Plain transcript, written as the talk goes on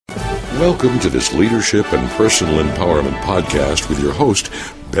Welcome to this leadership and personal empowerment podcast with your host,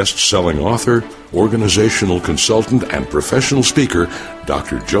 best-selling author, organizational consultant, and professional speaker,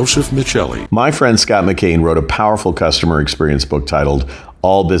 Dr. Joseph Michelli. My friend Scott McCain wrote a powerful customer experience book titled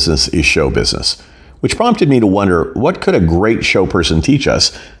All Business is Show Business, which prompted me to wonder, what could a great show person teach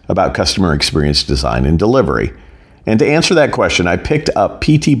us about customer experience design and delivery? And to answer that question, I picked up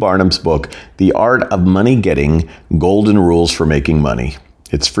P.T. Barnum's book, The Art of Money Getting: Golden Rules for Making Money.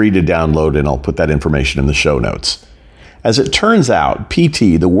 It's free to download, and I'll put that information in the show notes. As it turns out,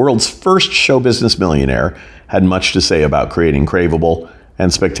 P.T., the world's first show business millionaire, had much to say about creating craveable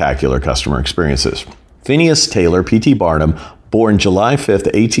and spectacular customer experiences. Phineas Taylor P.T. Barnum, born July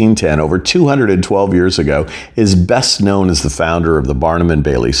 5th, 1810, over 212 years ago, is best known as the founder of the Barnum and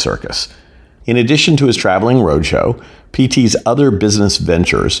Bailey Circus. In addition to his traveling roadshow, P.T.'s other business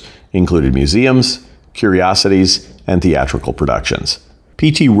ventures included museums, curiosities, and theatrical productions.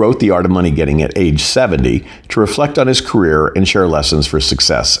 P.T. wrote The Art of Money Getting at age 70 to reflect on his career and share lessons for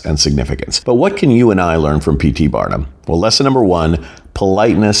success and significance. But what can you and I learn from P.T. Barnum? Well, lesson number 1,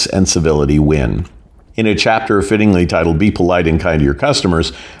 politeness and civility win. In a chapter fittingly titled Be Polite and Kind to Your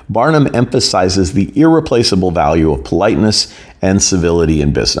Customers, Barnum emphasizes the irreplaceable value of politeness and civility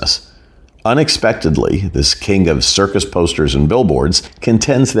in business. Unexpectedly, this king of circus posters and billboards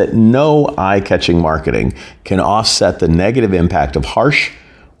contends that no eye-catching marketing can offset the negative impact of harsh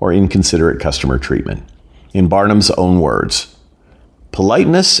or inconsiderate customer treatment. In Barnum's own words,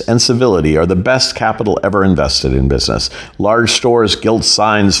 politeness and civility are the best capital ever invested in business. Large stores, gilt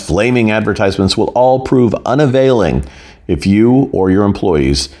signs, flaming advertisements will all prove unavailing if you or your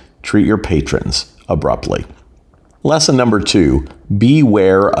employees treat your patrons abruptly. Lesson number 2,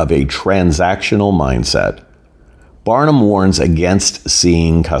 beware of a transactional mindset. Barnum warns against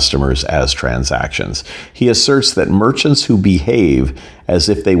seeing customers as transactions. He asserts that merchants who behave as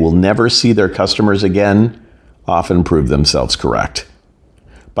if they will never see their customers again often prove themselves correct.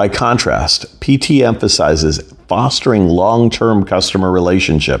 By contrast, PT emphasizes fostering long-term customer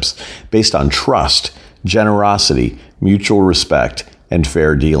relationships based on trust, generosity, mutual respect, and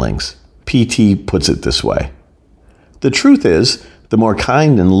fair dealings. PT puts it this way: the truth is, the more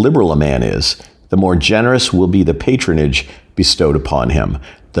kind and liberal a man is, the more generous will be the patronage bestowed upon him.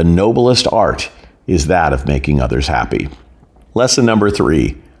 The noblest art is that of making others happy. Lesson number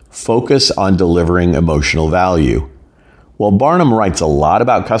 3, focus on delivering emotional value. While Barnum writes a lot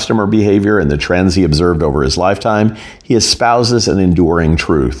about customer behavior and the trends he observed over his lifetime, he espouses an enduring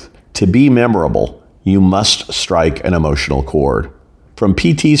truth. To be memorable, you must strike an emotional chord. From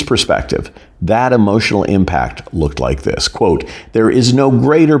PT's perspective, that emotional impact looked like this. Quote, "There is no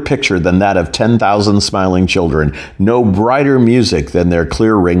greater picture than that of 10,000 smiling children, no brighter music than their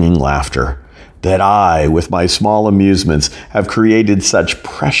clear ringing laughter. That I, with my small amusements, have created such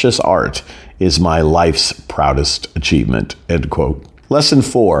precious art is my life's proudest achievement." End quote. Lesson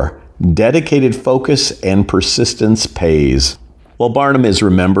 4, dedicated focus and persistence pays. While Barnum is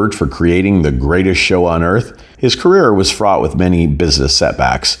remembered for creating the greatest show on earth, his career was fraught with many business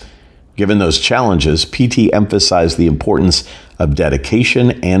setbacks. Given those challenges, PT emphasized the importance of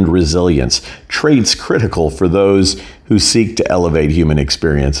dedication and resilience, traits critical for those who seek to elevate human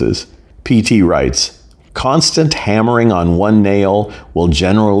experiences. PT writes, "Constant hammering on one nail will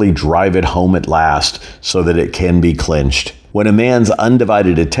generally drive it home at last so that it can be clinched. When a man's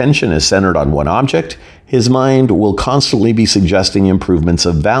undivided attention is centered on one object, his mind will constantly be suggesting improvements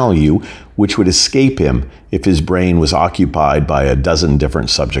of value which would escape him if his brain was occupied by a dozen different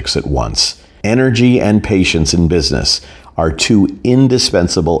subjects at once. Energy and patience in business are 2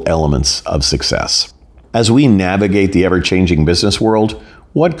 indispensable elements of success." As we navigate the ever-changing business world,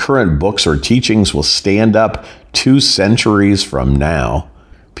 what current books or teachings will stand up 2 centuries from now?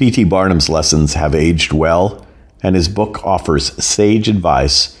 P.T. Barnum's lessons have aged well, and his book offers sage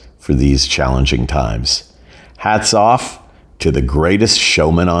advice for these challenging times. Hats off to the greatest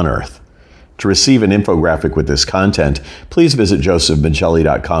showman on earth. To receive an infographic with this content, please visit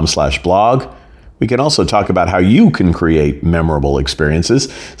josephmichelli.com/blog. We can also talk about how you can create memorable experiences.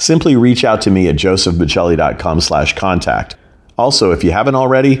 Simply reach out to me at josephmichelli.com/contact. Also, if you haven't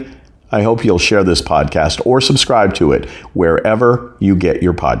already, I hope you'll share this podcast or subscribe to it wherever you get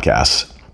your podcasts.